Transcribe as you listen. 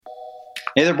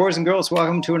Hey there, boys and girls.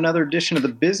 Welcome to another edition of the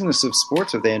Business of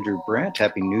Sports with Andrew Brandt.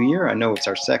 Happy New Year. I know it's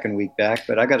our second week back,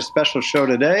 but I got a special show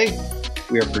today.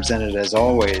 We are presented, as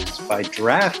always, by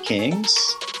DraftKings.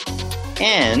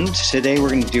 And today we're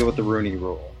going to deal with the Rooney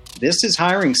Rule. This is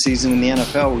hiring season in the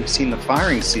NFL. We've seen the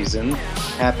firing season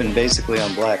happen basically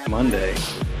on Black Monday.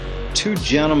 Two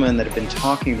gentlemen that have been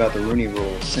talking about the Rooney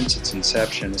Rule since its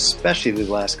inception, especially the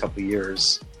last couple of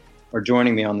years, are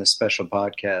joining me on this special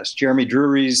podcast. Jeremi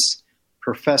Drury's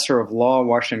professor of law,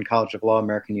 Washington College of Law,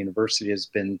 American University, has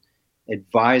been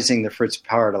advising the Fritz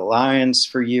Powered Alliance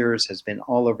for years, has been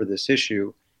all over this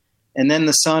issue. And then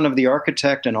the son of the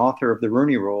architect and author of the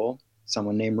Rooney Rule,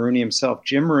 someone named Rooney himself,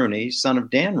 Jim Rooney, son of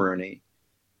Dan Rooney,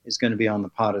 is going to be on the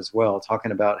pod as well,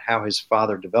 talking about how his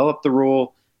father developed the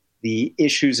rule, the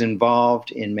issues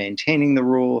involved in maintaining the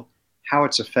rule, how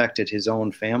it's affected his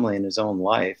own family and his own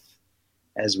life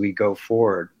as we go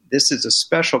forward. This is a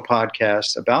special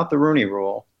podcast about the Rooney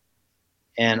Rule,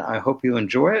 and I hope you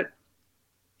enjoy it.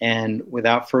 And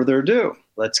without further ado,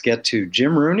 let's get to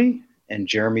Jim Rooney and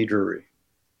Jeremi Drury.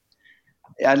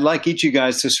 I'd like each of you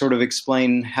guys to sort of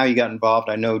explain how you got involved.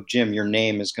 I know, Jim, your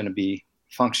name is going to be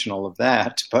functional of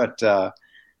that, but how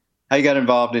you got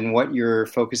involved in what you're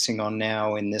focusing on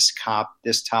now in this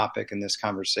topic and this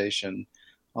conversation.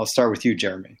 I'll start with you,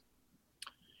 Jeremi.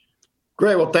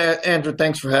 Great. Well, Andrew,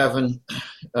 thanks for having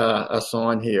us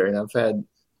on here. And I've had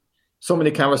so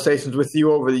many conversations with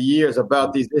you over the years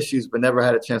about these issues, but never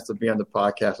had a chance to be on the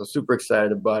podcast. I'm super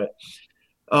excited about it.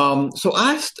 So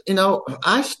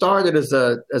I started as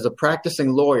a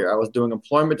practicing lawyer. I was doing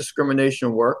employment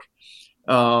discrimination work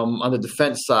on the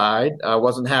defense side. I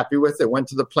wasn't happy with it. Went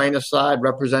to the plaintiff side,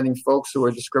 representing folks who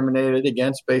were discriminated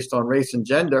against based on race and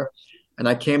gender. And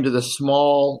I came to the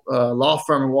small law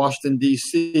firm in Washington,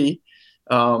 D.C.,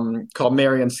 called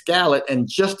Marion Scallett. And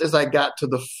just as I got to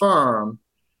the firm,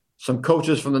 some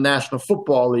coaches from the National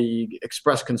Football League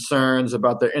expressed concerns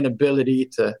about their inability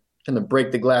to kind of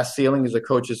break the glass ceiling as the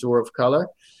coaches who were of color.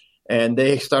 And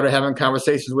they started having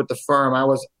conversations with the firm. I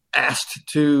was asked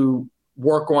to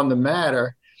work on the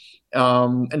matter.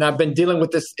 And I've been dealing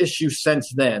with this issue since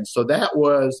then. So that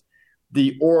was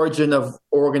the origin of an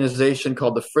organization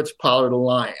called the Fritz Powered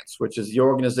Alliance, which is the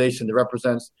organization that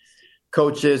represents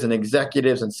coaches and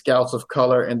executives and scouts of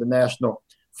color in the National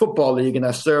Football League. And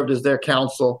I served as their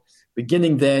counsel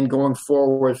beginning then, going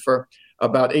forward for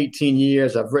about 18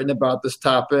 years. I've written about this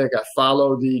topic. I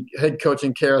follow the head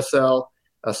coaching carousel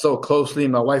so closely.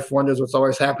 My wife wonders what's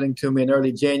always happening to me in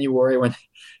early January when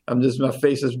my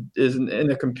face is in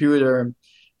the computer and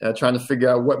trying to figure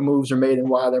out what moves are made and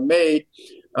why they're made.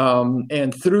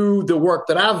 And through the work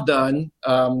that I've done,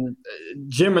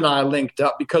 Jim and I linked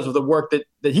up because of the work that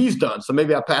he's done. So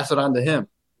maybe I'll pass it on to him.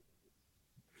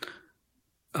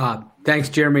 Thanks,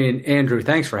 Jeremi and Andrew.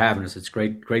 Thanks for having us. It's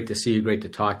great to see you. Great to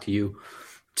talk to you.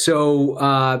 So,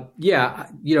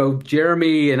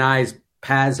 Jeremi and I's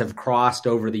paths have crossed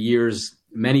over the years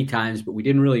many times, but we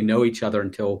didn't really know each other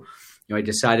until, I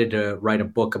decided to write a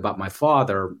book about my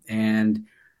father. And,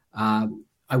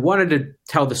 I wanted to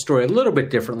tell the story a little bit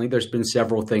differently. There's been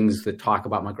several things that talk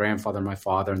about my grandfather, my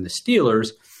father, and the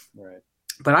Steelers. Right.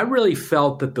 But I really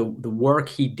felt that the work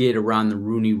he did around the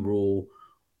Rooney Rule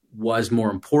was more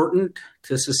important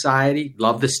to society.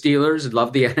 Love the Steelers,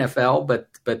 love the NFL, but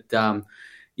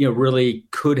really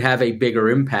could have a bigger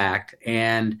impact.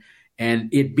 And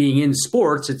it being in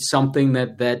sports, it's something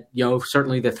that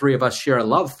certainly the three of us share a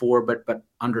love for, but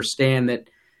understand that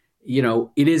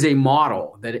it is a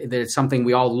model that it's something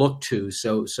we all look to.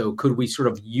 So could we sort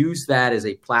of use that as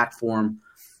a platform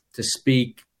to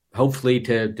speak, hopefully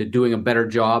to doing a better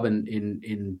job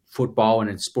in football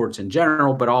and in sports in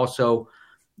general, but also,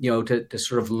 to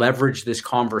sort of leverage this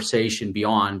conversation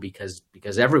beyond because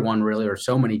everyone really, or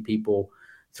so many people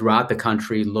throughout the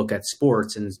country look at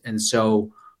sports. And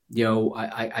so,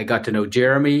 I got to know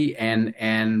Jeremi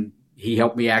and he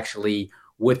helped me actually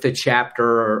with the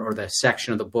chapter or the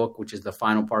section of the book, which is the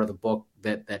final part of the book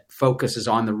that focuses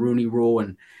on the Rooney Rule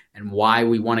and why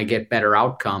we want to get better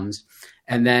outcomes.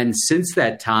 And then since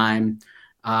that time,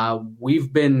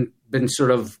 we've been sort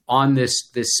of on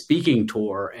this speaking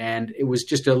tour, and it was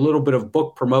just a little bit of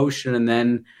book promotion. And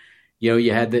then,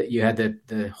 you had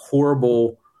the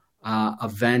horrible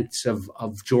events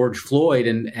of George Floyd,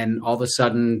 and all of a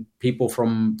sudden people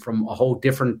from a whole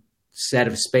different set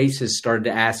of spaces started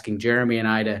asking Jeremi and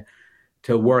I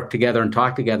to work together and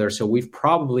talk together. So we've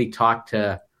probably talked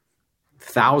to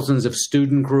thousands of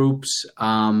student groups,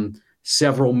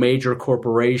 several major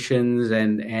corporations,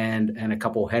 and a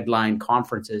couple headline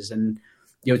conferences. And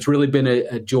it's really been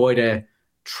a joy to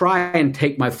try and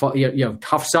take my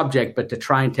tough subject, but to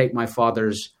try and take my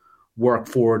father's work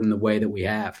forward in the way that we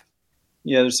have.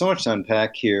 Yeah, there's so much to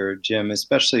unpack here, Jim,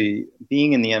 especially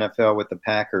being in the NFL with the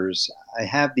Packers. I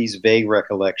have these vague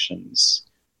recollections,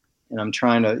 and I'm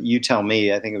trying to, you tell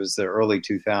me, I think it was the early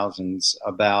 2000s,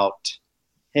 about,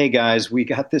 hey, guys, we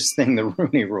got this thing, the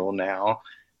Rooney Rule now,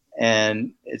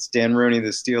 and it's Dan Rooney, the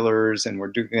Steelers, and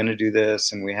we're going to do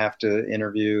this, and we have to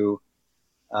interview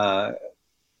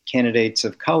candidates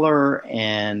of color,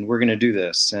 and we're going to do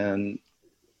this. And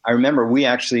I remember we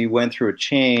actually went through a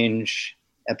change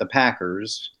at the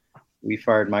Packers. We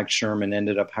fired Mike Sherman,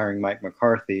 ended up hiring Mike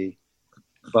McCarthy,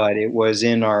 but it was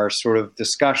in our sort of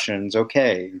discussions.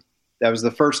 Okay, that was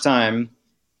the first time,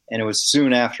 and it was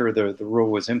soon after the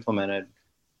rule was implemented,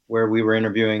 where we were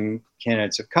interviewing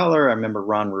candidates of color. I remember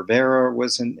Ron Rivera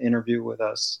was in an interview with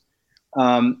us.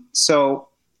 So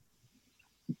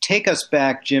take us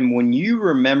back, Jim, when you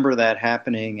remember that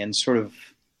happening and sort of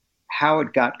how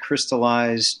it got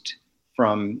crystallized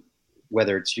from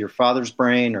whether it's your father's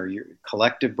brain or your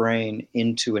collective brain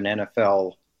into an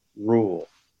NFL rule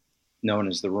known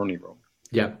as the Rooney Rule.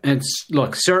 Yeah. And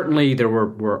look, certainly there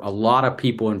were a lot of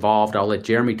people involved. I'll let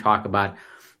Jeremy talk about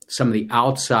some of the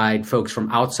outside folks from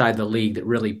outside the league that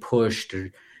really pushed,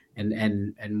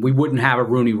 and we wouldn't have a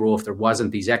Rooney Rule if there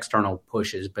wasn't these external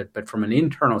pushes. But from an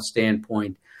internal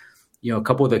standpoint, a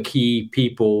couple of the key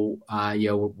people,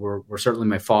 were certainly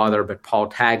my father, but Paul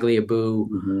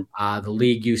Tagliabue. The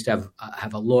league used to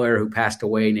have a lawyer who passed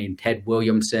away named Ted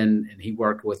Williamson, and he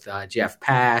worked with Jeff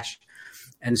Pash.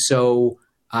 And so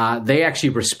they actually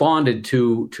responded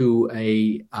to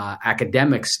a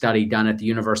academic study done at the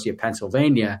University of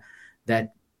Pennsylvania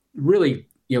that really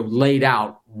laid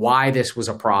out why this was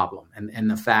a problem,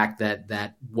 and the fact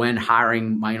that when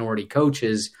hiring minority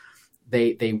coaches,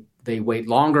 they wait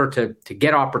longer to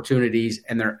get opportunities,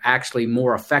 and they're actually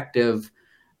more effective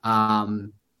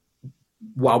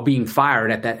while being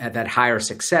fired at that higher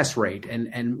success rate.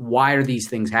 And why are these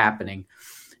things happening?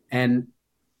 And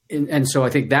so I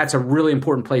think that's a really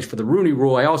important place for the Rooney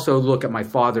Rule. I also look at my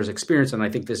father's experience, and I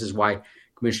think this is why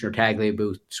Commissioner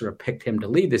Tagliabue sort of picked him to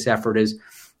lead this effort.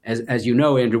 As you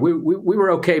know, Andrew, we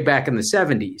were okay back in the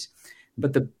 70s,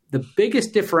 but the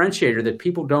biggest differentiator that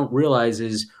people don't realize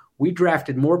is we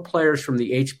drafted more players from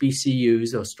the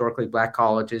HBCUs, the historically black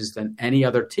colleges, than any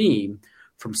other team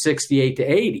from 68 to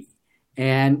 80.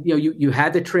 And you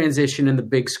had the transition in the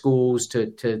big schools to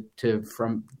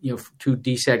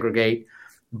desegregate,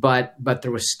 but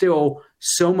there was still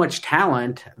so much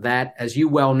talent that, as you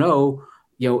well know,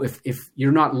 if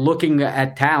you're not looking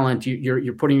at talent,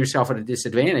 you're putting yourself at a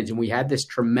disadvantage. And we had this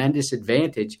tremendous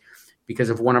advantage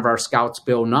because of one of our scouts,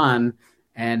 Bill Nunn,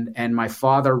 and my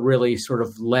father really sort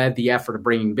of led the effort of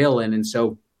bringing Bill in. And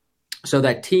so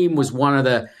that team was one of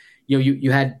the,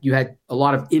 you had a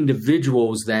lot of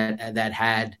individuals that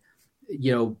had,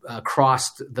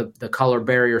 crossed the color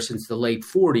barrier since the late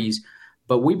 40s,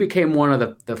 but we became one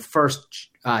of the first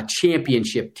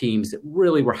championship teams that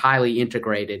really were highly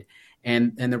integrated.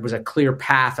 And there was a clear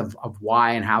path of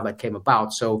why and how that came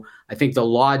about. So I think the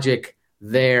logic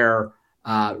there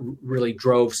really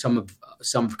drove some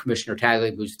of Commissioner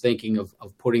Tagliabue's thinking of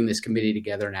putting this committee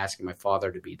together and asking my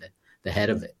father to be the head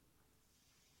of it.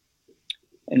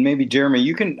 And maybe,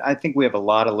 Jeremy, I think we have a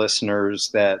lot of listeners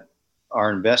that are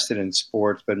invested in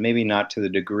sports, but maybe not to the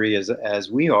degree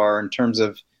as we are, in terms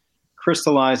of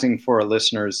crystallizing for our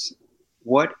listeners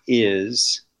what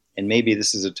is, and maybe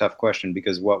this is a tough question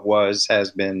because what was,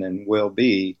 has been, and will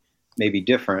be maybe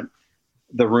different,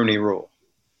 the Rooney Rule.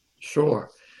 Sure.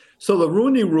 So the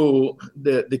Rooney Rule,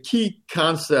 the key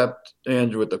concept,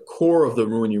 Andrew, at the core of the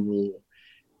Rooney Rule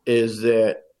is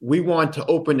that we want to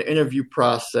open the interview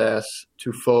process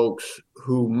to folks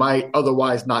who might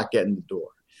otherwise not get in the door.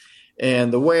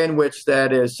 And the way in which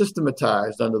that is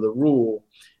systematized under the rule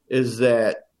is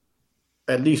that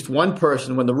at least one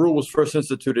person, when the rule was first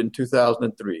instituted in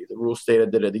 2003, the rule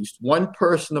stated that at least one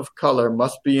person of color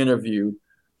must be interviewed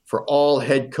for all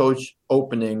head coach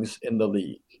openings in the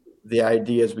league. The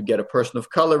idea is we get a person of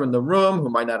color in the room who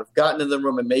might not have gotten in the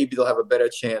room, and maybe they'll have a better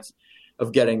chance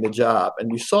of getting the job.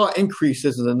 And we saw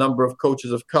increases in the number of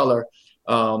coaches of color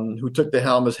who took the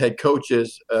helm as head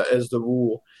coaches as the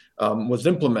rule was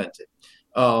implemented.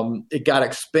 It got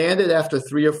expanded after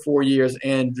 3 or 4 years,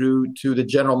 Andrew, to the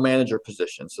general manager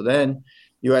position. So then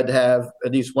you had to have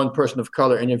at least one person of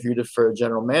color interviewed for a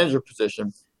general manager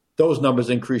position. Those numbers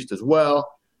increased as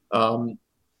well.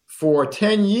 For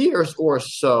 10 years or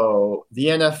so, the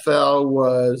NFL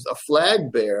was a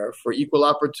flag bearer for equal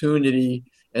opportunity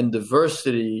and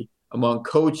diversity among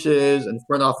coaches and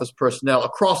front office personnel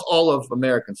across all of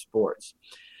American sports.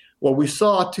 What we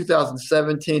saw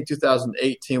 2017,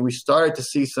 2018, we started to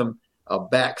see some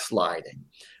backsliding.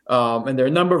 And there are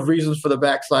a number of reasons for the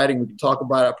backsliding. We can talk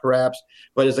about it perhaps,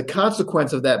 but as a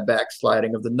consequence of that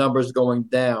backsliding, of the numbers going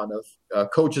down, of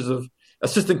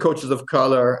assistant coaches of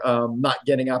color not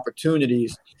getting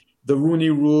opportunities, the Rooney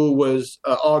Rule was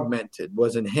augmented,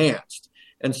 was enhanced.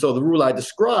 And so the rule I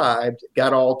described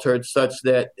got altered such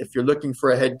that if you're looking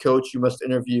for a head coach, you must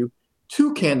interview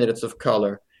 2 candidates of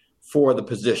color for the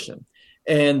position.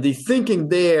 And the thinking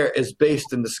there is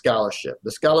based in the scholarship.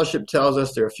 The scholarship tells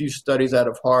us, there are a few studies out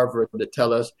of Harvard that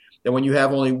tell us that when you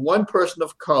have only one person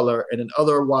of color in an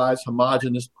otherwise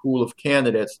homogeneous pool of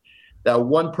candidates, that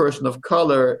one person of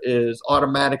color is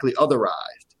automatically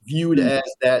otherized, viewed as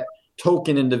that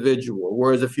token individual.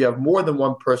 Whereas if you have more than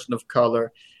one person of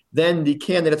color, then the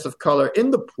candidates of color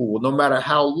in the pool, no matter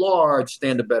how large,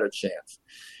 stand a better chance.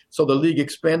 So the league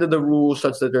expanded the rules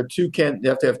such that there are you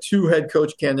have to have 2 head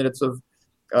coach candidates of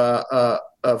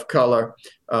color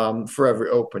for every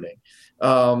opening,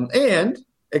 and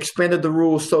expanded the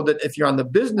rules so that if you're on the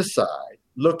business side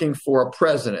looking for a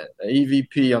president, an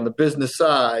EVP on the business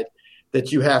side,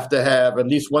 that you have to have at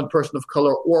least one person of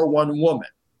color or one woman.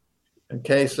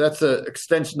 Okay, so that's an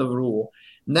extension of the rule.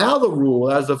 Now the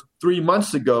rule, as of 3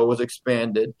 months ago, was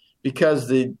expanded because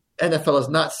the NFL has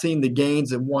not seen the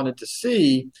gains it wanted to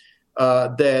see,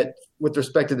 that with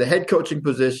respect to the head coaching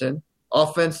position,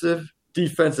 offensive,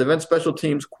 defensive, and special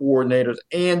teams coordinators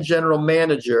and general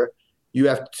manager, you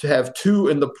have to have 2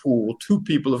 in the pool, 2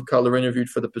 people of color interviewed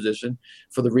for the position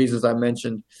for the reasons I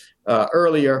mentioned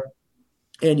earlier.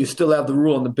 And you still have the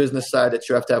rule on the business side that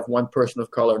you have to have 1 person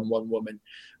of color and 1 woman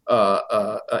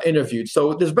interviewed.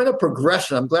 So there's been a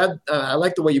progression. I'm glad. I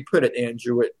like the way you put it,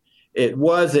 Andrew. It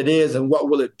was, it is, and what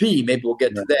will it be? Maybe we'll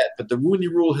get to that. But the Rooney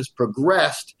Rule has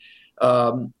progressed,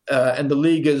 and the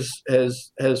league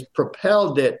has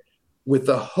propelled it with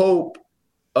the hope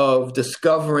of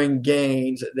discovering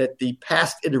gains that the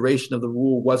past iteration of the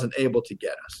rule wasn't able to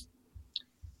get us.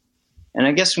 And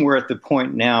I guess we're at the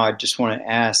point now, I just want to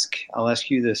ask, I'll ask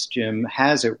you this, Jim,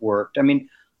 has it worked? I mean,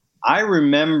 I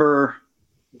remember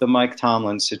the Mike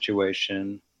Tomlin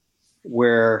situation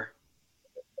where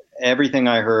everything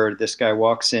I heard, this guy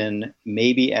walks in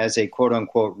maybe as a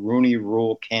quote-unquote Rooney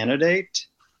Rule candidate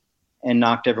and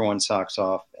knocked everyone's socks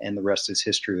off, and the rest is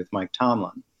history with Mike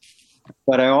Tomlin.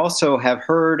 But I also have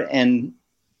heard, and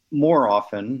more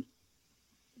often,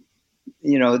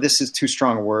 this is too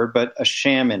strong a word, but a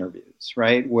sham interviews,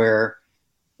 right? Where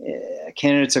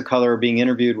candidates of color are being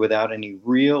interviewed without any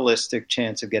realistic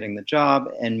chance of getting the job,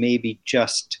 and maybe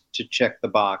just to check the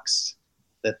box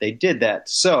that they did that.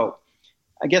 So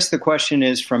I guess the question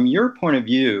is, from your point of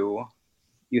view,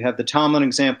 you have the Tomlin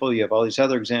example, you have all these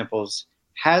other examples.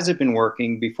 Has it been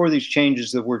working before these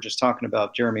changes that we're just talking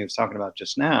about, Jeremy was talking about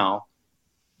just now?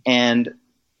 And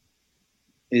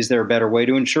is there a better way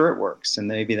to ensure it works? And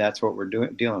maybe that's what we're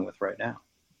dealing with right now.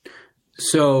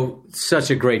 So such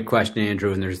a great question,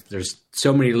 Andrew. And there's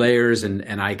so many layers,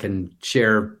 and I can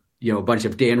share, a bunch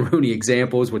of Dan Rooney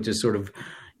examples, which is sort of,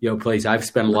 a place I've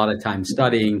spent a lot of time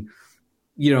studying.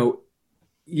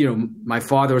 My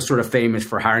father was sort of famous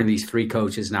for hiring these 3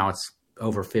 coaches. Now it's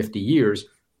over 50 years.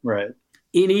 Right.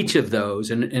 In each of those,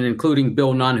 and including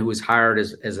Bill Nunn, who was hired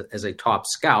as a top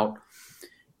scout,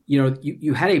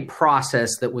 you had a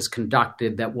process that was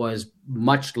conducted that was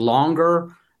much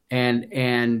longer and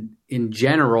in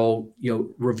general,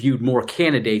 reviewed more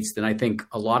candidates than I think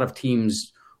a lot of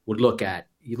teams would look at.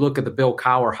 You look at the Bill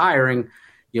Cowher hiring,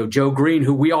 Joe Green,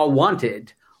 who we all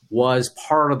wanted, was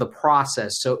part of the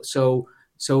process.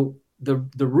 So the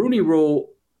Rooney Rule,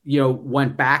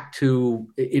 went back to,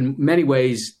 in many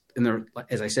ways, and there,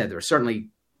 as I said, there are certainly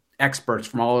experts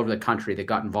from all over the country that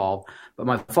got involved. But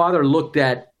my father looked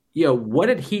at, what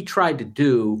did he try to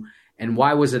do and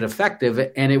why was it effective?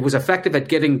 And it was effective at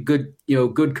getting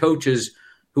good coaches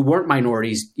who weren't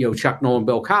minorities, Chuck Noll and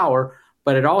Bill Cowher,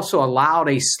 but it also allowed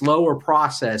a slower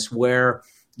process where,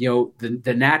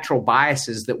 the natural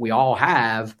biases that we all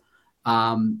have,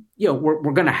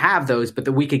 we're going to have those, but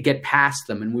that we could get past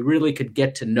them and we really could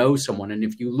get to know someone. And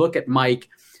if you look at Mike,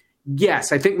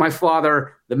 yes, I think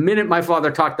the minute my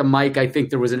father talked to Mike, I think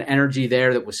there was an energy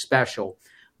there that was special.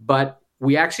 But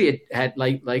we actually had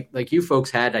like you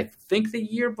folks had, I think the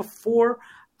year before,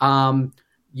 up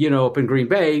in Green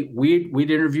Bay,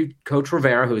 we'd interviewed Coach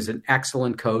Rivera, who's an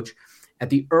excellent coach. At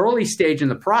the early stage in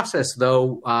the process,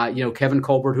 though, Kevin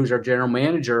Colbert, who's our general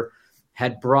manager,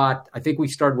 had brought, I think we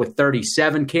started with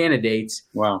 37 candidates,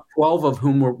 wow, 12 of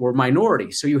whom were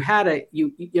minorities. So you had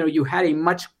a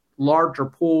much larger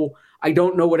pool. I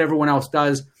don't know what everyone else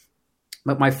does,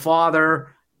 but my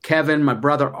father, Kevin, my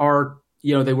brother Art,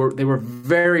 they were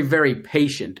very, very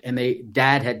patient, and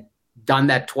Dad had done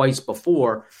that twice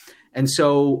before. And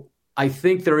so I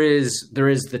think there is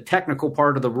the technical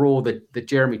part of the rule that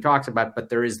Jeremi talks about, but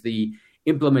there is the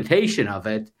implementation of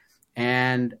it.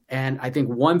 And I think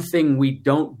one thing we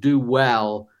don't do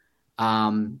well,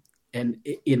 and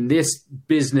in this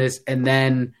business, and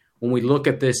then when we look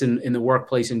at this in the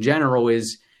workplace in general,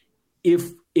 is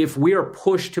if we are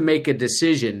pushed to make a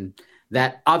decision,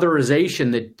 that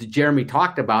otherization that Jeremi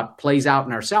talked about plays out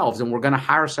in ourselves, and we're going to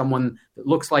hire someone that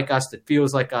looks like us, that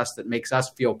feels like us, that makes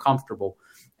us feel comfortable.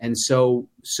 And so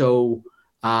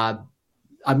I'm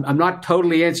not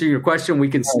totally answering your question. We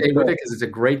can stay with it because it's a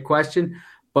great question.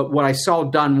 But what I saw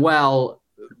done well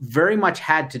very much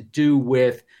had to do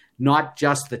with not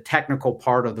just the technical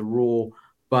part of the rule,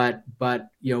 but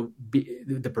the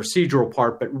procedural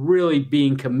part, but really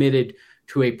being committed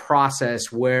to a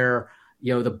process where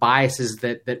the biases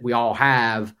that we all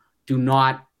have do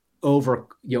not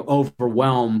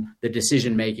overwhelm the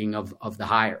decision making of the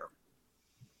hire.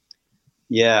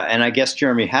 Yeah, and I guess,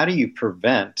 Jeremi, how do you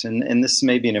prevent, and this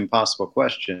may be an impossible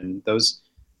question,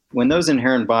 when those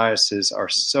inherent biases are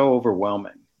so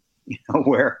overwhelming,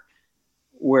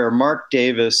 where Mark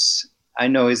Davis, I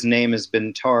know his name has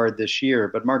been tarred this year,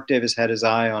 but Mark Davis had his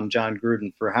eye on John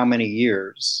Gruden for how many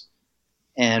years?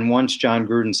 And once John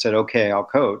Gruden said, okay, I'll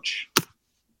coach,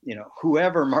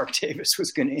 whoever Mark Davis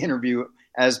was going to interview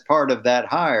as part of that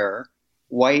hire,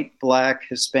 white, black,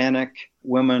 Hispanic,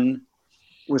 women,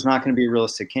 was not going to be a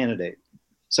realistic candidate.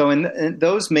 So in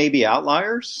those may be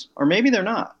outliers, or maybe they're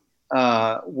not,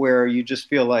 where you just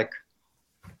feel like,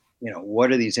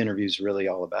 what are these interviews really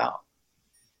all about?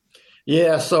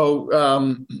 Yeah. So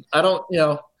I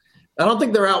don't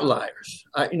think they're outliers.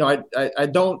 I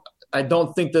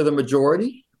don't think they're the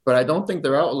majority, but I don't think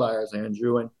they're outliers,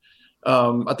 Andrew. And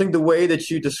I think the way that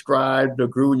you described the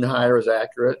Gruden hire is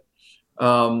accurate.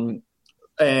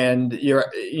 And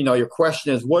your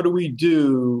question is, what do we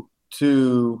do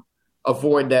to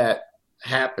avoid that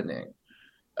happening?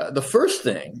 The first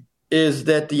thing is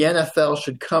that the NFL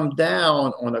should come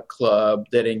down on a club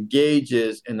that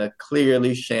engages in a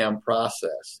clearly sham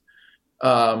process.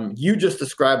 You just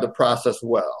described the process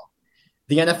well.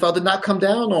 The NFL did not come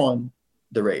down on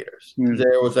the Raiders. Mm-hmm.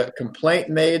 There was a complaint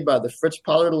made by the Fritz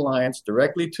Pollard Alliance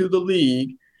directly to the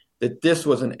league that this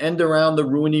was an end around the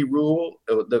Rooney Rule.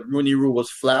 The Rooney Rule was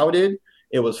flouted.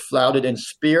 It was flouted in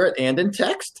spirit and in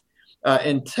text.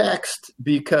 In text,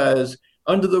 because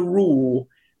under the rule,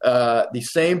 the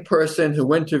same person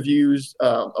who interviews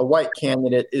a white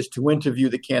candidate is to interview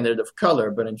the candidate of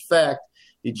color. But in fact,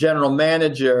 the general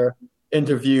manager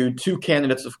interviewed two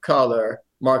candidates of color.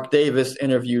 Mark Davis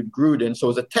interviewed Gruden.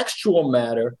 So as a textual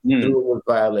matter, the rule was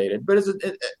violated. But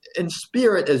in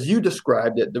spirit, as you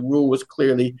described it, the rule was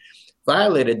clearly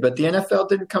violated. But the NFL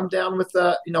didn't come down with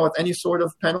any sort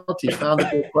of penalty, found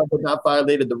that the club had not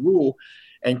violated the rule.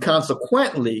 And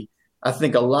consequently, I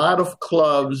think a lot of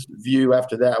clubs' view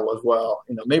after that was, well,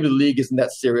 maybe the league isn't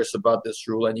that serious about this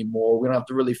rule anymore. We don't have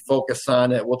to really focus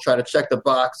on it. We'll try to check the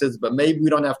boxes, but maybe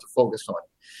we don't have to focus on it.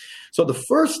 So the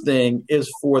first thing is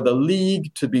for the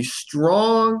league to be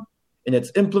strong in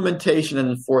its implementation and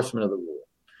enforcement of the rule.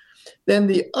 Then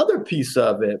the other piece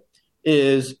of it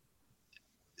is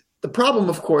the problem,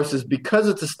 of course, is because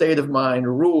it's a state of mind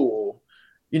rule.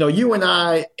 You and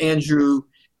I, Andrew,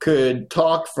 could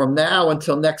talk from now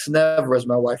until next never, as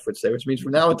my wife would say, which means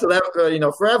from now until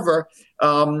forever,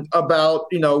 about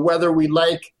whether we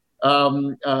like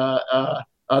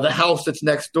the house that's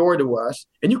next door to us.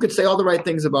 And you could say all the right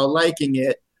things about liking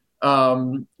it,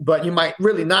 but you might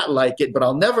really not like it, but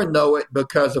I'll never know it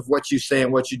because of what you say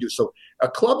and what you do. So a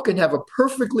club can have a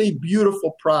perfectly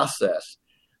beautiful process,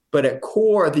 but at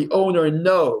core, the owner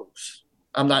knows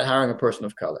I'm not hiring a person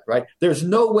of color, right? There's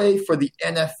no way for the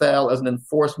NFL as an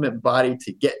enforcement body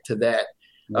to get to that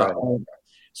owner.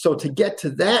 So to get to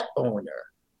that owner,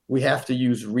 we have to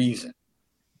use reason.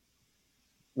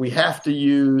 We have to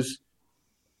use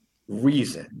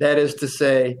reason. That is to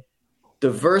say,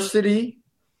 diversity,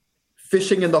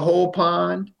 fishing in the whole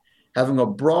pond, having a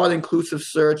broad, inclusive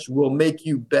search will make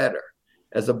you better.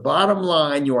 As a bottom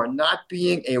line, you are not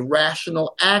being a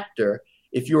rational actor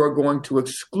if you are going to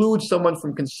exclude someone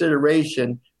from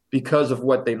consideration because of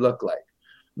what they look like.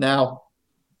 Now,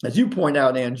 as you point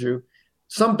out, Andrew,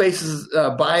 some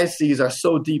biases are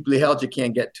so deeply held you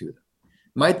can't get to them.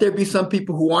 Might there be some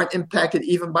people who aren't impacted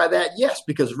even by that? Yes,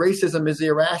 because racism is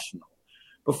irrational.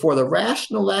 But for the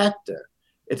rational actor,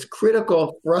 it's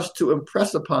critical for us to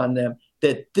impress upon them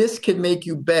that this can make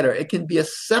you better. It can be a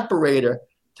separator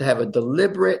to have a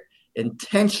deliberate,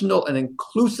 intentional, and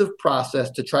inclusive process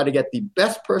to try to get the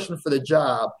best person for the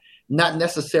job, not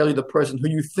necessarily the person who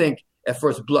you think at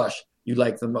first blush you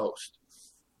like the most?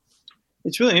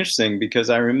 It's really interesting because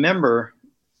I remember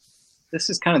this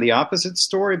is kind of the opposite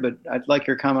story, but I'd like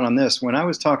your comment on this. When I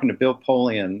was talking to Bill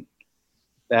Polian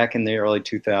back in the early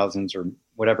 2000s or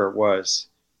whatever it was,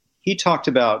 he talked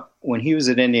about when he was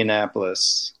at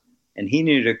Indianapolis and he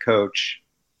needed a coach,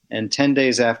 and 10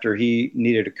 days after he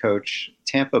needed a coach,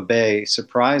 Tampa Bay,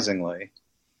 surprisingly,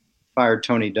 fired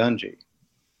Tony Dungy.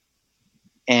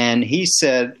 And he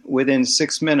said within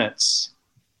 6 minutes,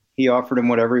 he offered him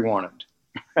whatever he wanted,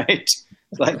 right?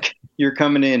 Like, you're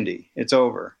coming to Indy. It's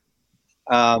over.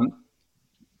 I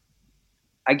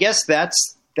guess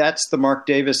that's the Mark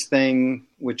Davis thing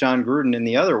with John Gruden in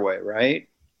the other way, right?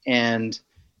 And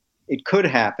it could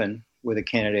happen with a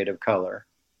candidate of color.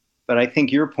 But I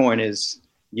think your point is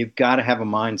you've got to have a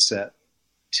mindset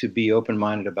to be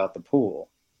open-minded about the pool.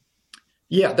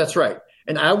 Yeah, that's right.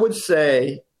 And I would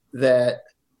say that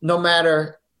no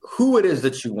matter who it is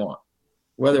that you want,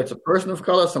 whether it's a person of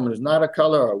color, someone who's not a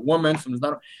color, or a woman, someone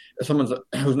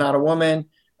who's not a woman,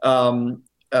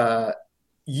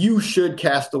 you should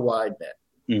cast a wide net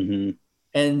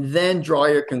and then draw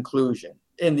your conclusion.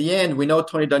 In the end, we know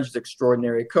Tony Dungy's an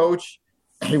extraordinary coach.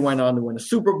 He went on to win a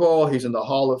Super Bowl. He's in the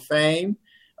Hall of Fame.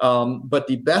 But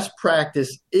the best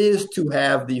practice is to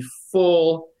have the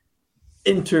full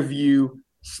interview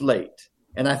slate.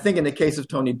 And I think in the case of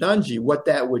Tony Dungy, what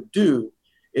that would do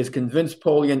is convince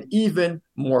Polian even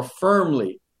more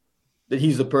firmly that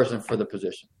he's the person for the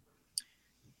position.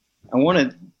 I want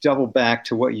to double back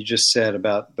to what you just said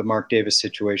about the Mark Davis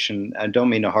situation. I don't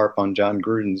mean to harp on John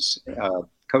Gruden's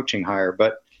coaching hire,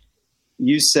 but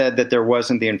you said that there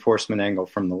wasn't the enforcement angle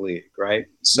from the league, right?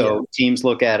 So teams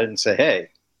look at it and say,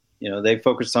 hey, they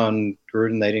focused on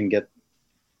Gruden. They didn't get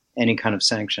any kind of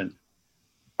sanction.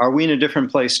 Are we in a different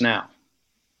place now?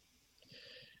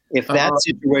 If that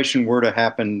situation were to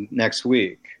happen next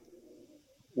week,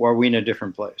 are we in a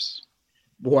different place?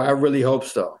 Boy, I really hope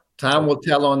so. Time will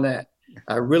tell on that.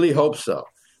 I really hope so.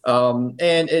 And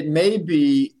it may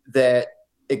be that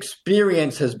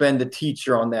experience has been the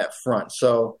teacher on that front.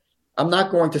 So I'm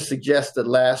not going to suggest that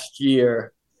last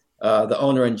year the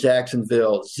owner in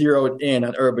Jacksonville zeroed in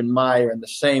on Urban Meyer in the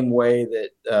same way that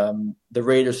the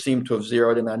Raiders seem to have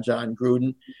zeroed in on John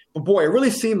Gruden. But boy, it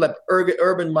really seemed like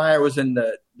Urban Meyer was in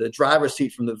the driver's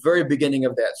seat from the very beginning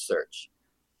of that search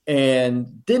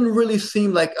and didn't really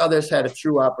seem like others had a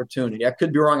true opportunity. I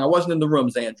could be wrong. I wasn't in the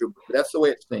rooms, Andrew, but that's the way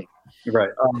it seemed. Right.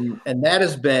 And that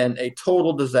has been a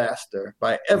total disaster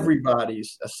by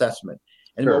everybody's assessment.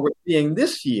 And what we're seeing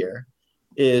this year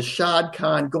is Shad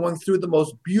Khan going through the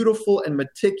most beautiful and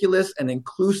meticulous and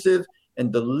inclusive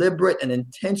and deliberate and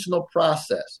intentional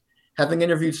process. Having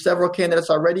interviewed several candidates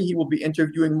already, he will be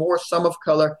interviewing more, some of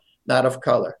color, not of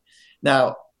color.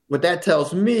 Now, what that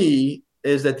tells me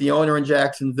is that the owner in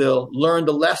Jacksonville learned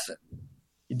a lesson.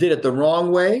 He did it the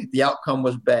wrong way. The outcome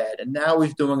was bad. And now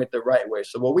he's doing it the right way.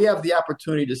 So what we have the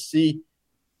opportunity to see,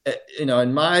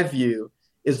 in my view,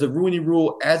 is the Rooney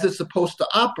Rule as it's supposed to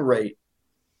operate,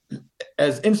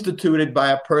 as instituted by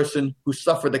a person who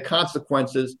suffered the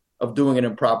consequences of doing it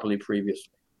improperly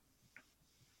previously.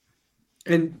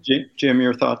 And Jim,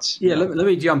 your thoughts? Yeah, let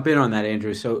me jump in on that,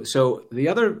 Andrew. So the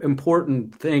other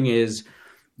important thing is,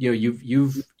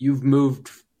 you've moved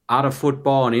out of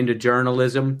football and into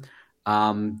journalism.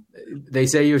 They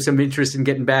say you have some interest in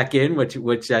getting back in, which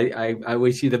I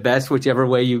wish you the best, whichever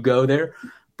way you go there.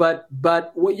 But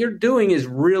what you're doing is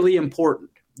really important.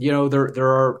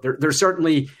 There's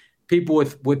certainly people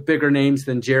with bigger names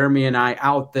than Jeremi and I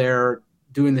out there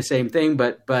doing the same thing.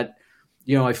 But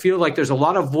I feel like there's a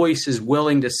lot of voices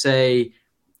willing to say,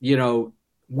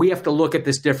 we have to look at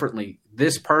this differently.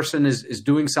 This person is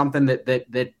doing something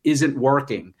that isn't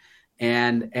working,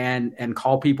 and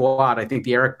call people out. I think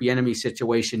the Eric Bieniemy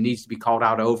situation needs to be called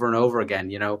out over and over again.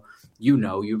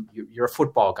 You're a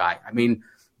football guy. I mean,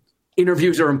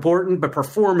 interviews are important, but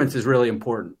performance is really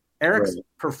important. Eric's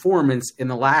performance in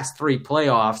the last 3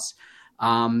 playoffs,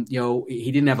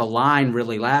 he didn't have a line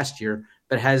really last year,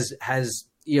 but has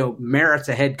merits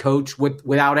a head coach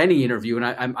without any interview. And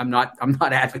I'm not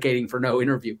advocating for no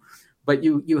interview, but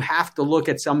you have to look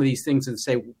at some of these things and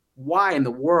say, why in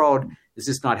the world is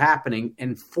this not happening?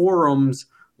 And forums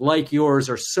like yours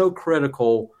are so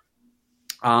critical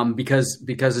because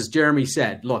as Jeremi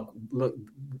said, look,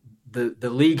 the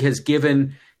league has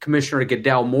given Commissioner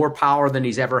Goodell more power than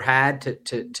he's ever had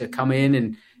to come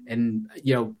in and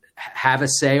have a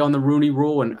say on the Rooney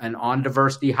Rule and on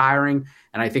diversity hiring.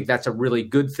 And I think that's a really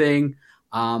good thing.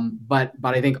 But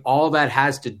I think all that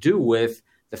has to do with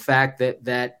the fact that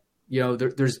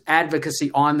there's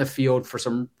advocacy on the field for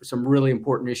some really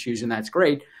important issues, and that's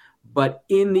great. but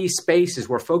in these spaces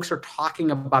where folks are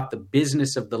talking about the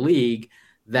business of the league,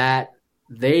 that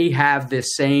they have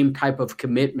this same type of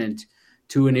commitment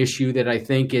to an issue that I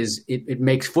think it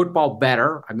makes football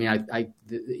better. I mean, I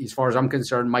as far as I'm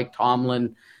concerned, Mike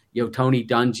Tomlin, Tony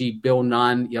Dungy, Bill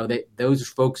Nunn, those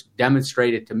folks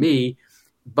demonstrate it to me,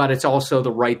 but it's also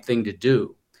the right thing to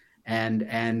do.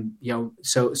 And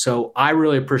so I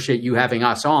really appreciate you having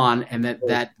us on, and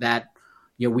that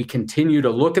we continue to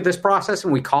look at this process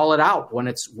and we call it out when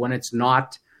it's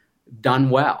not done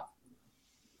well.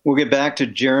 We'll get back to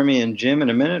Jeremi and Jim in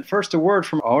a minute. First, a word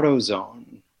from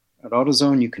AutoZone. At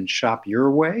AutoZone, you can shop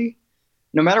your way,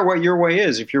 no matter what your way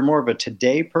is. If you're more of a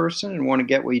today person and want to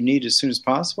get what you need as soon as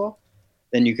possible,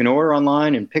 then you can order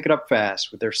online and pick it up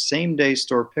fast with their same-day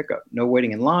store pickup. No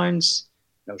waiting in lines,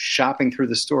 no shopping through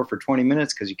the store for 20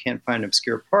 minutes because you can't find an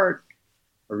obscure part,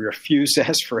 or you refuse to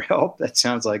ask for help. That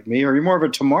sounds like me. Or you're more of a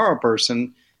tomorrow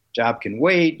person. Job can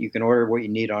wait. You can order what you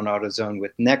need on AutoZone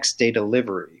with next-day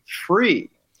delivery. Free.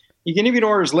 You can even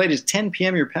order as late as 10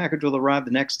 p.m. Your package will arrive the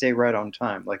next day right on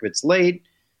time. Like if it's late,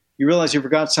 you realize you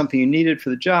forgot something you needed for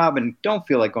the job and don't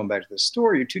feel like going back to the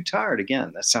store, you're too tired.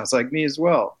 Again, that sounds like me as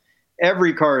well.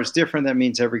 Every car is different. That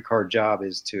means every car job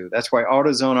is too. That's why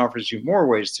AutoZone offers you more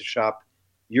ways to shop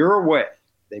your way.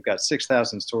 They've got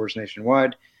 6,000 stores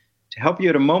nationwide to help you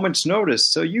at a moment's notice.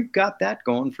 So you've got that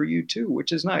going for you too,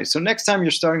 which is nice. So next time you're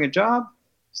starting a job,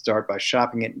 start by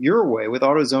shopping it your way with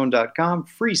AutoZone.com.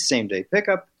 Free same-day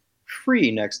pickup.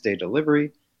 Free next-day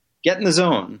delivery. Get in the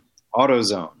zone.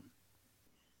 AutoZone.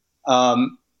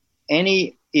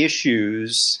 Any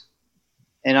issues,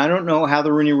 and I don't know how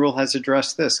the Rooney Rule has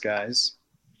addressed this, guys,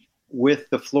 with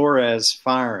the Flores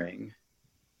firing,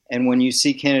 and when you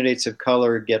see candidates of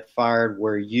color get fired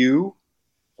where you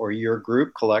or your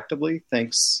group collectively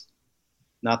thinks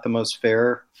not the most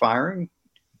fair firing,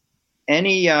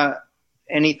 any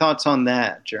thoughts on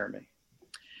that, Jeremi?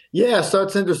 Yeah, so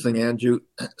it's interesting, Andrew.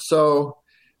 So,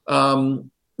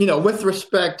 with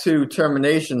respect to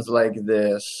terminations like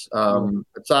this,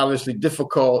 it's obviously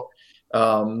difficult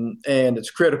and it's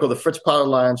critical. The Fritz Potter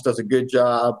Alliance does a good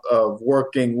job of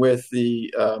working with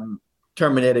the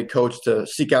terminated coach to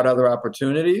seek out other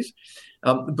opportunities.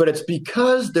 But it's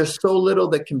because there's so little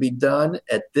that can be done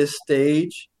at this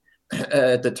stage,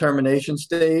 at the termination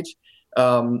stage,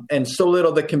 and so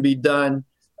little that can be done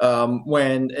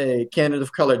when a candidate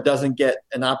of color doesn't get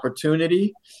an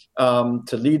opportunity to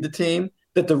lead the team,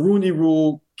 that the Rooney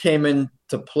Rule came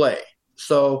into play.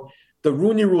 So the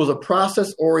Rooney Rule is a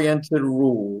process-oriented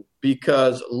rule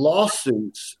because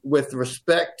lawsuits with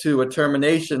respect to a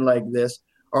termination like this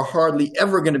are hardly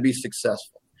ever going to be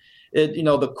successful.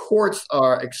 The courts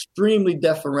are extremely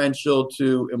deferential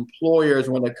to employers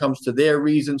when it comes to their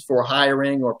reasons for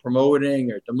hiring or promoting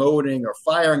or demoting or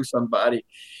firing somebody.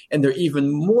 And they're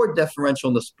even more deferential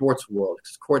in the sports world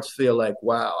because courts feel like,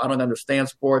 wow, I don't understand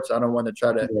sports. I don't want to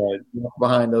try to walk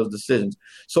behind those decisions.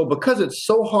 So because it's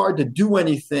so hard to do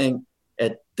anything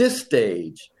at this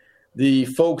stage, the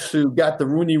folks who got the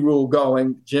Rooney Rule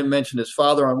going, Jim mentioned his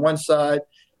father on one side,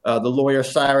 the lawyer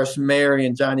Cyrus Mary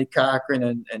and Johnny Cochran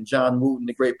and John Wooten,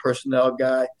 the great personnel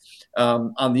guy,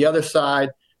 on the other side,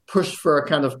 pushed for a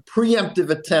kind of preemptive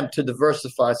attempt to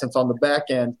diversify, since on the back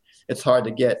end it's hard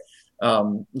to get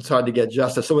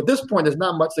justice. So at this point, there's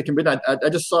not much that can be done. I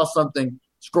just saw something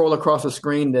scroll across the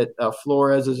screen that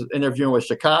Flores is interviewing with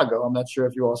Chicago. I'm not sure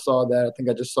if you all saw that. I think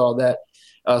I just saw that.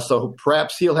 So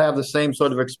perhaps he'll have the same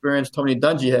sort of experience Tony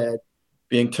Dungy had,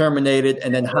 being terminated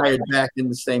and then hired back in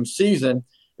the same season.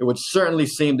 It would certainly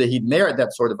seem that he'd merit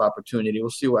that sort of opportunity.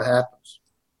 We'll see what happens.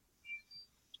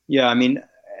 Yeah, I mean,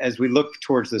 as we look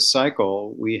towards this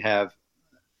cycle, we have,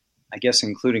 I guess,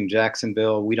 including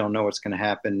Jacksonville, we don't know what's going to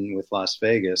happen with Las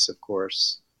Vegas, of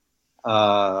course.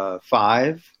 5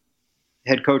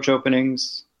 head coach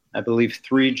openings, I believe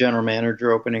 3 general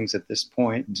manager openings at this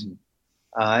point. Mm-hmm.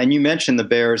 And you mentioned the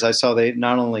Bears. I saw they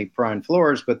not only Brian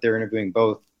Flores, but they're interviewing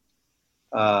both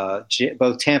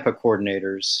Tampa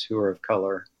coordinators who are of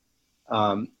color.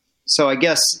 So I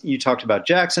guess you talked about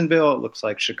Jacksonville. It looks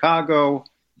like Chicago.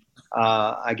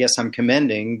 I guess I'm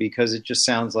commending because it just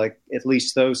sounds like at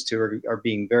least those two are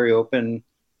being very open,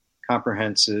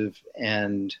 comprehensive,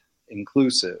 and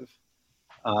inclusive.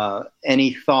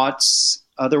 Any thoughts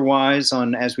otherwise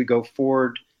on as we go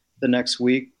forward the next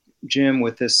week, Jim,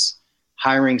 with this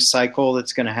hiring cycle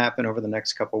that's going to happen over the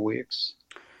next couple of weeks?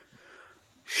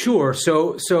 Sure.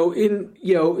 So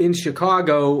in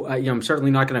Chicago, I'm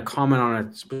certainly not going to comment on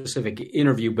a specific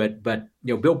interview, but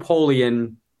Bill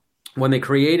Polian, when they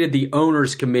created the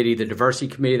owners committee, the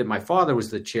diversity committee that my father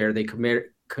was the chair, they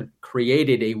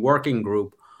created a working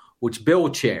group which Bill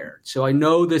chaired. So I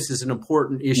know this is an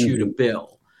important issue to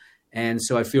Bill. And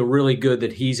so I feel really good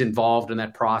that he's involved in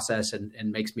that process and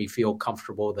makes me feel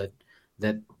comfortable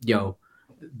that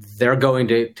they're going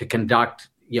to conduct,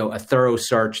 a thorough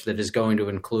search that is going to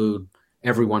include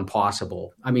everyone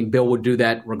possible. I mean, Bill would do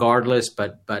that regardless,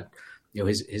 but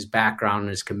his background and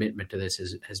his commitment to this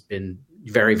has been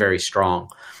very, very strong.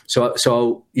 So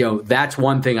that's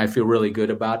one thing I feel really good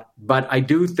about. But I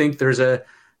do think there's a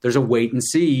wait and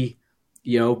see,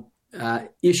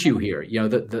 issue here.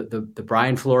 The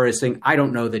Brian Flores thing. I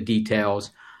don't know the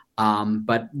details,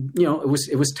 but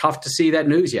it was tough to see that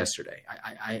news yesterday.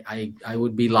 I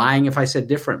would be lying if I said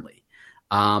differently.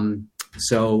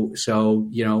 So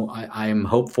I am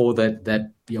hopeful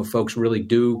that folks really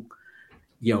do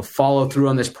follow through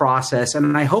on this process,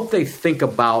 and I hope they think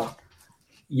about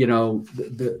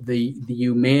the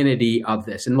humanity of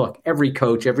this. And look, every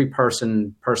coach, every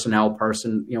personnel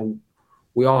person,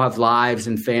 we all have lives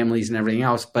and families and everything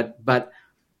else, but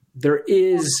there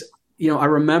is, I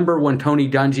remember when Tony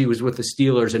Dungy was with the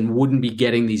Steelers and wouldn't be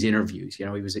getting these interviews. He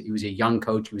was a young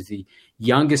coach. He was the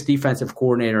youngest defensive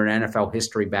coordinator in NFL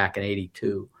history back in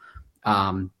 '82.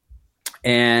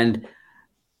 And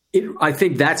I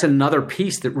think that's another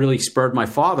piece that really spurred my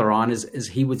father on is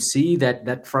he would see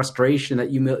that frustration,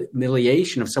 that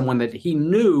humiliation of someone that he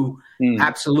knew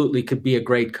absolutely could be a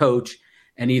great coach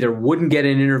and either wouldn't get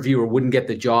an interview or wouldn't get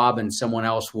the job, and someone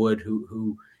else would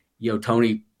who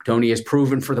Tony has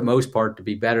proven for the most part to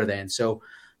be better than. So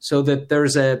that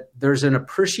there's an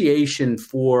appreciation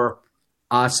for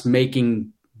us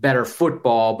making better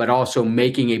football, but also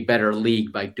making a better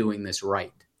league by doing this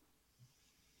right.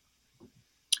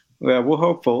 Well, we're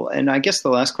hopeful. And I guess the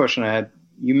last question I had,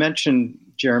 you mentioned,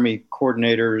 Jeremi,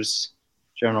 coordinators,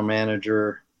 general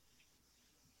manager.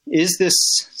 Is this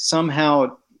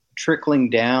somehow trickling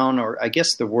down, or I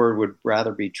guess the word would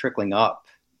rather be trickling up?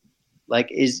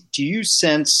 Do you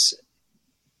sense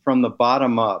from the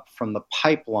bottom up, from the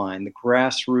pipeline, the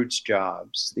grassroots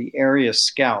jobs, the area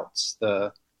scouts,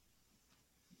 the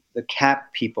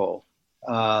cap people,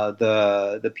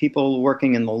 the people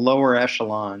working in the lower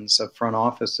echelons of front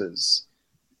offices,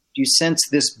 do you sense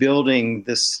this building,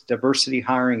 this diversity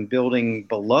hiring building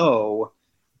below?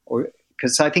 Or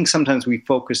because I think sometimes we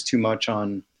focus too much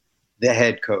on the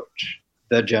head coach,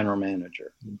 the general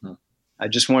manager. Mm-hmm. I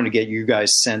just wanted to get you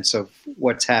guys' sense of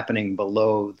what's happening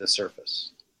below the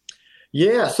surface.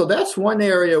 Yeah, so that's one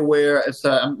area where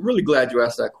I'm really glad you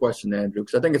asked that question, Andrew,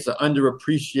 because I think it's an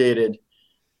underappreciated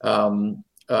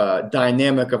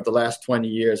dynamic of the last 20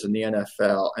 years in the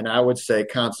NFL, and I would say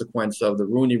consequence of the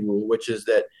Rooney Rule, which is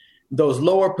that those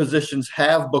lower positions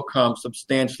have become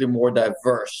substantially more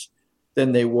diverse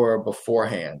than they were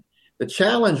beforehand. The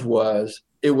challenge was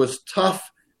it was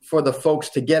tough for the folks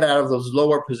to get out of those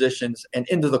lower positions and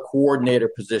into the coordinator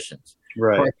positions,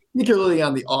 right? Particularly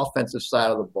on the offensive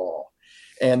side of the ball.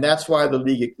 And that's why the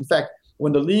league, in fact,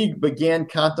 when the league began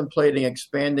contemplating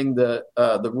expanding the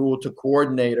rule to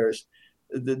coordinators,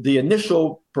 the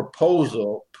initial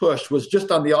proposal push was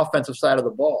just on the offensive side of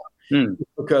the ball.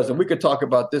 Because, and we could talk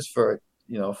about this for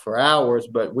hours,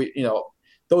 but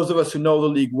those of us who know the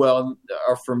league well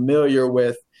are familiar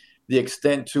with the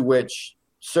extent to which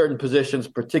certain positions,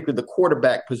 particularly the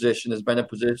quarterback position, has been a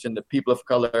position that people of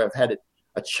color have had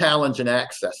a challenge in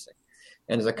accessing.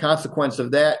 And as a consequence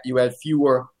of that, you had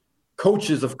fewer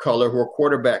coaches of color who are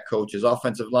quarterback coaches,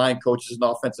 offensive line coaches,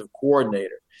 and offensive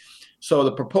coordinator. So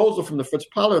the proposal from the Fritz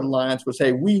Pollard Alliance was,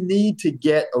 hey, we need to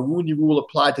get a Rooney Rule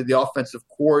applied to the offensive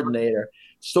coordinator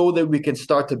so that we can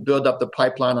start to build up the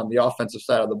pipeline on the offensive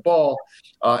side of the ball.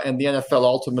 And the NFL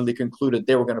ultimately concluded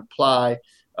they were going to apply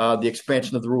the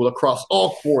expansion of the rule across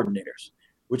all coordinators,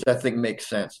 which I think makes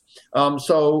sense.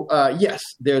 Yes,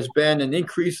 there's been an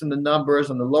increase in the numbers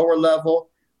on the lower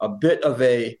level, a bit of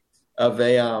a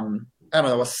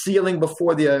ceiling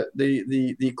before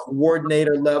the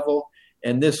coordinator level.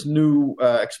 And this new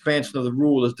expansion of the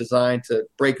rule is designed to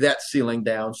break that ceiling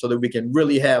down so that we can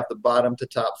really have the bottom to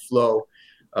top flow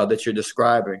that you're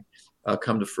describing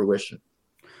come to fruition.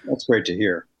 That's great to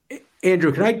hear.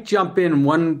 Andrew, can I jump in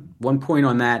one point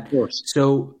on that? Of course.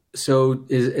 So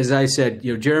as I said,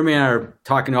 Jeremi and I are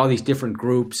talking to all these different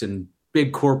groups and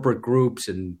big corporate groups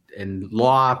and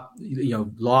law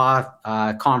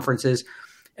conferences,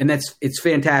 and it's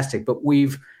fantastic. But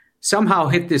we've somehow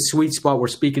hit this sweet spot. We're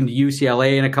speaking to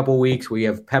UCLA in a couple of weeks. We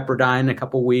have Pepperdine in a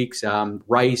couple of weeks.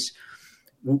 Rice.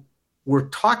 We're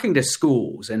talking to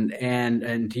schools and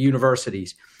to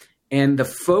universities, and the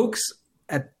folks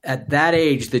at that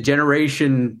age, the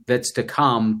generation that's to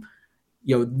come,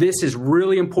 this is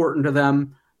really important to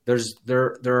them.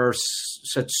 there are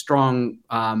such strong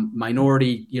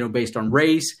minority, based on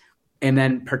race, and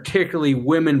then particularly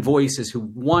women voices who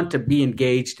want to be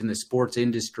engaged in the sports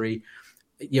industry,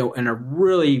 and are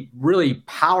really, really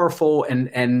powerful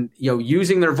and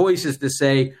using their voices to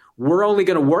say, we're only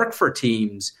going to work for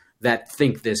teams that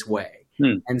think this way.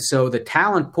 And so the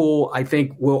talent pool, I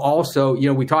think, will also,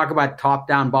 we talk about top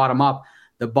down, bottom up.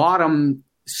 The bottom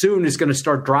soon is going to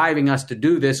start driving us to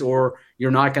do this, or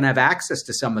you're not going to have access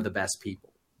to some of the best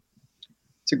people.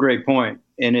 It's a great point.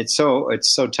 And it's so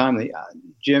timely.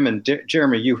 Jim and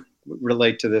Jeremy, you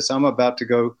relate to this. I'm about to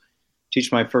go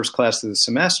teach my first class of the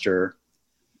semester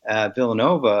at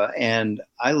Villanova, and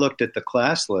I looked at the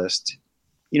class list.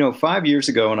 5 years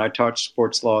ago when I taught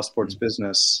sports law, sports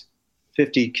business,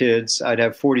 50 kids, I'd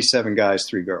have 47 guys,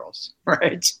 3 girls,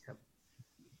 right?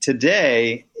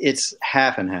 Today, it's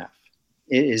half and half.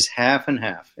 It is half and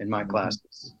half in my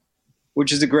classes,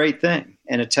 which is a great thing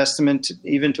and a testament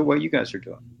even to what you guys are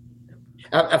doing.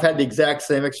 I've had the exact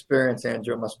same experience,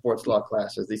 Andrew, in my sports law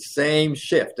classes. The same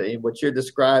shift. What you're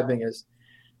describing is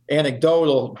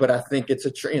anecdotal, but I think it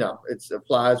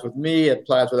applies with me. It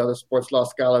applies with other sports law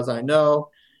scholars I know.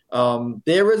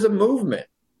 There is a movement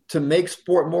to make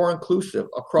sport more inclusive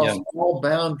across all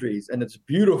boundaries, and it's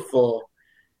beautiful,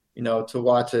 to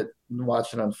watch it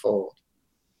unfold.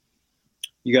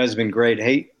 You guys have been great.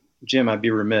 Hey, Jim, I'd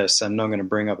be remiss. I know I'm going to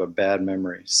bring up a bad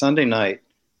memory. Sunday night,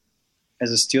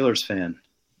 as a Steelers fan,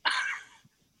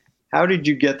 how did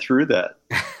you get through that?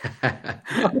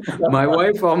 My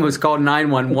wife almost called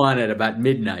 911 at about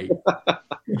midnight.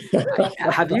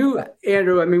 Have you,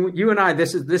 Andrew? I mean, you and I.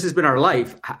 This has been our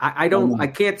life. I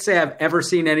can't say I've ever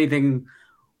seen anything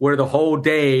where the whole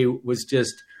day was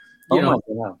just,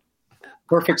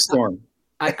 perfect storm.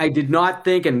 I did not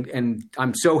think, and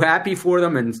I'm so happy for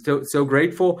them and so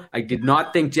grateful. I did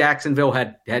not think Jacksonville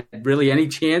had really any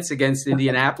chance against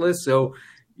Indianapolis. So,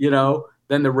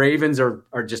 then the Ravens are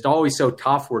just always so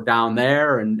tough. We're down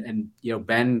there, and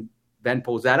Ben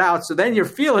pulls that out. So then you're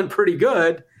feeling pretty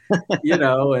good, and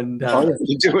all you have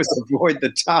to do is avoid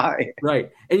the tie. Right.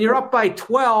 And you're up by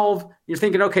 12. You're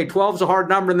thinking, okay, 12 is a hard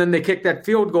number. And then they kick that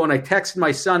field goal. And I texted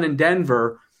my son in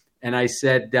Denver, and I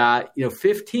said,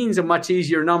 15 is a much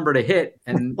easier number to hit.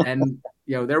 And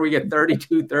there we get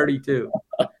 32-32.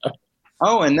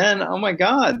 Oh, and then, oh my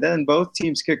God, then both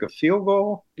teams kick a field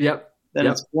goal. Yep. Then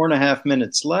it's 4.5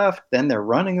 minutes left. Then they're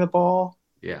running the ball.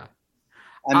 Yeah.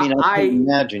 I mean, I can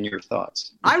imagine your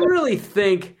thoughts. I really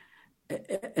think,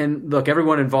 and look,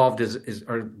 everyone involved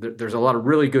there's a lot of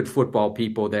really good football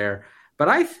people there. But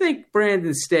I think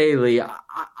Brandon Staley,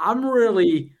 I'm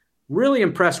really, really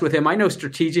impressed with him. I know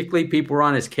strategically people were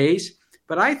on his case,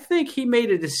 but I think he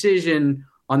made a decision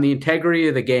on the integrity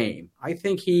of the game. I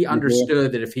think he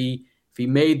understood that if he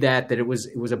made that it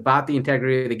was about the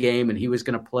integrity of the game and he was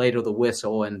going to play to the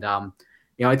whistle. And,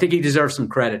 I think he deserves some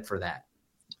credit for that.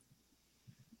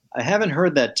 I haven't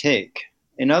heard that take.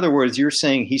 In other words, you're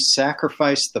saying he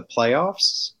sacrificed the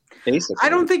playoffs, basically. I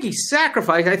don't think he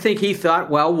sacrificed. I think he thought,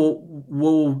 well,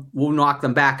 we'll knock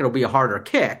them back. It'll be a harder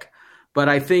kick. But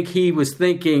I think he was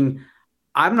thinking,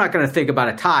 I'm not going to think about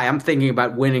a tie. I'm thinking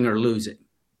about winning or losing.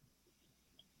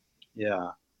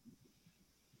 Yeah.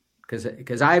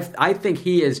 Because I think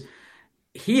he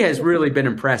has really been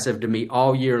impressive to me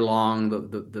all year long.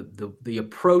 The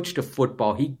approach to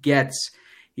football he gets,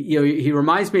 he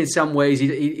reminds me in some ways.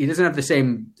 He doesn't have the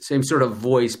same sort of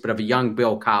voice, but of a young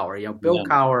Bill Cowher. Bill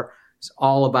Cowher is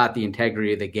all about the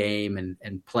integrity of the game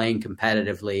and playing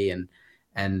competitively,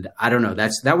 and I don't know.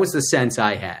 That was the sense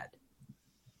I had.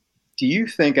 Do you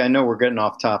think? I know we're getting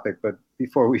off topic, but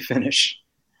before we finish,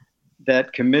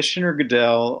 that Commissioner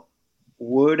Goodell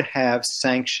would have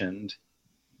sanctioned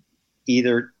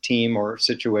either team or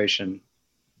situation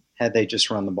had they just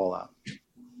run the ball out?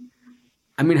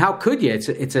 I mean, how could you? It's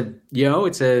a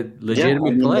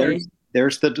legitimate play.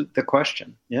 There's the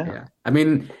question. Yeah. I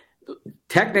mean,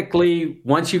 technically,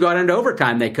 once you got into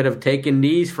overtime, they could have taken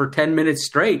knees for 10 minutes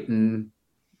straight. And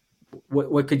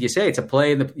what could you say? It's a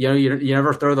play. You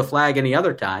never throw the flag any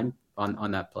other time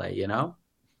on that play.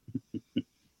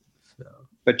 So,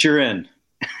 but you're in.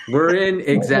 We're in,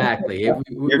 exactly.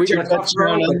 You're two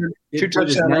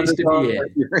touchdowns nice to be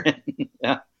in.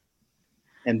 Yeah.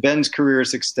 And Ben's career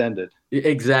is extended.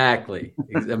 Exactly.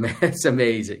 It's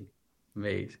amazing.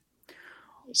 Amazing.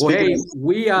 Well, hey,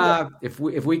 if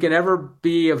we can ever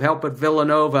be of help at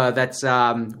Villanova, that's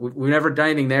we've never done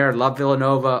anything there. I love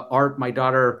Villanova. Art, my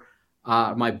daughter,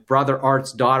 my brother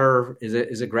Art's daughter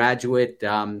is a graduate.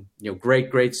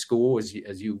 Great school, as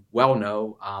you well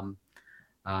know.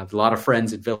 I have a lot of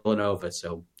friends at Villanova,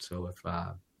 so if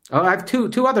Oh, I have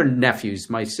two other nephews.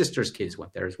 My sister's kids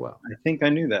went there as well. I think I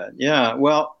knew that. Yeah.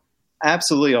 Well,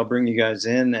 absolutely. I'll bring you guys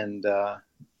in. And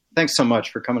thanks so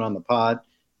much for coming on the pod.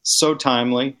 So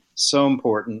timely, so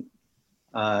important.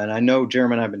 And I know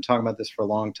Jeremy and I have been talking about this for a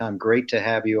long time. Great to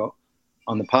have you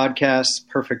on the podcast.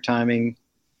 Perfect timing.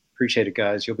 Appreciate it,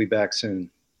 guys. You'll be back soon.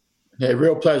 Hey,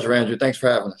 real pleasure, Andrew. Thanks for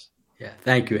having us. Yeah.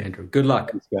 Thank you, Andrew. Good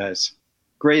luck. Thanks, guys.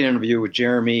 Great interview with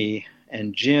Jeremy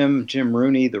and Jim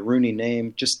Rooney. The Rooney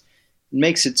name just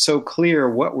makes it so clear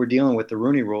what we're dealing with, the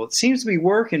Rooney Rule. It seems to be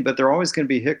working, but there are always going to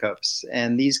be hiccups.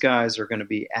 And these guys are going to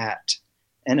be at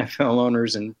NFL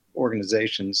owners and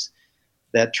organizations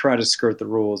that try to skirt the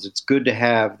rules. It's good to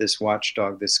have this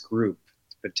watchdog, this group,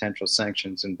 potential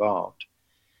sanctions involved.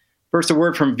 First, a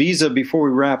word from Visa before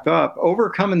we wrap up.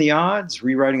 Overcoming the odds,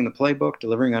 rewriting the playbook,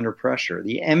 delivering under pressure.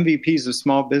 The MVPs of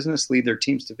small business lead their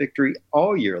teams to victory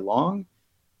all year long.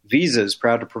 Visa is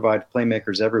proud to provide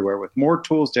playmakers everywhere with more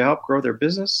tools to help grow their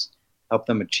business, help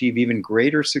them achieve even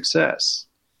greater success.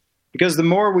 Because the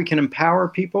more we can empower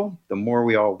people, the more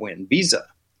we all win. Visa,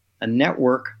 a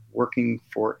network working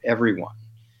for everyone.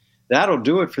 That'll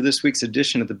do it for this week's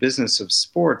edition of the Business of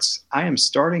Sports. I am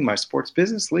starting my Sports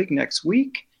Business League next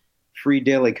week.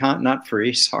 Daily content,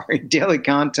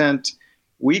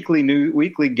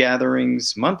 weekly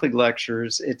gatherings, monthly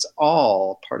lectures. It's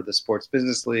all part of the Sports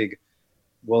Business League.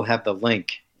 We'll have the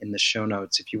link in the show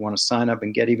notes if you want to sign up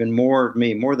and get even more of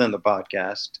me, more than the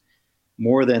podcast,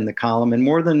 more than the column, and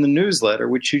more than the newsletter,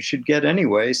 which you should get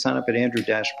anyway. Sign up at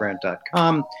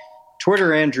andrew-brandt.com.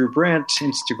 Twitter, Andrew Brandt.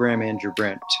 Instagram, Andrew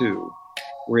Brandt 2.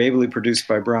 We're ably produced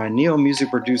by Brian Neal, music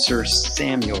producer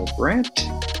Samuel Brandt.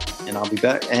 And I'll be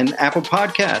back. And Apple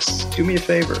Podcasts, do me a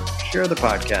favor. Share the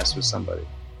podcast with somebody.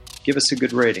 Give us a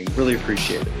good rating. Really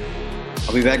appreciate it.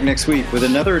 I'll be back next week with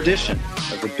another edition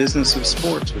of the Business of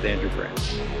Sports with Andrew Brandt.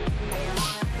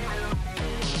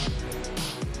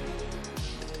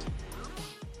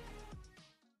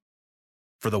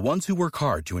 For the ones who work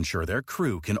hard to ensure their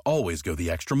crew can always go the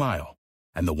extra mile,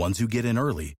 and the ones who get in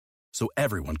early so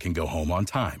everyone can go home on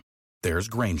time, there's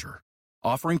Grainger,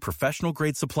 offering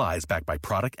professional-grade supplies backed by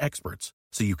product experts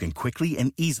so you can quickly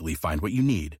and easily find what you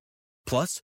need.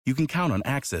 Plus, you can count on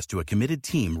access to a committed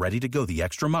team ready to go the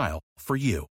extra mile for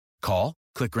you. Call,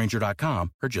 click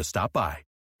Grainger.com, or just stop by.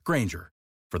 Grainger,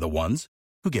 for the ones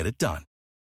who get it done.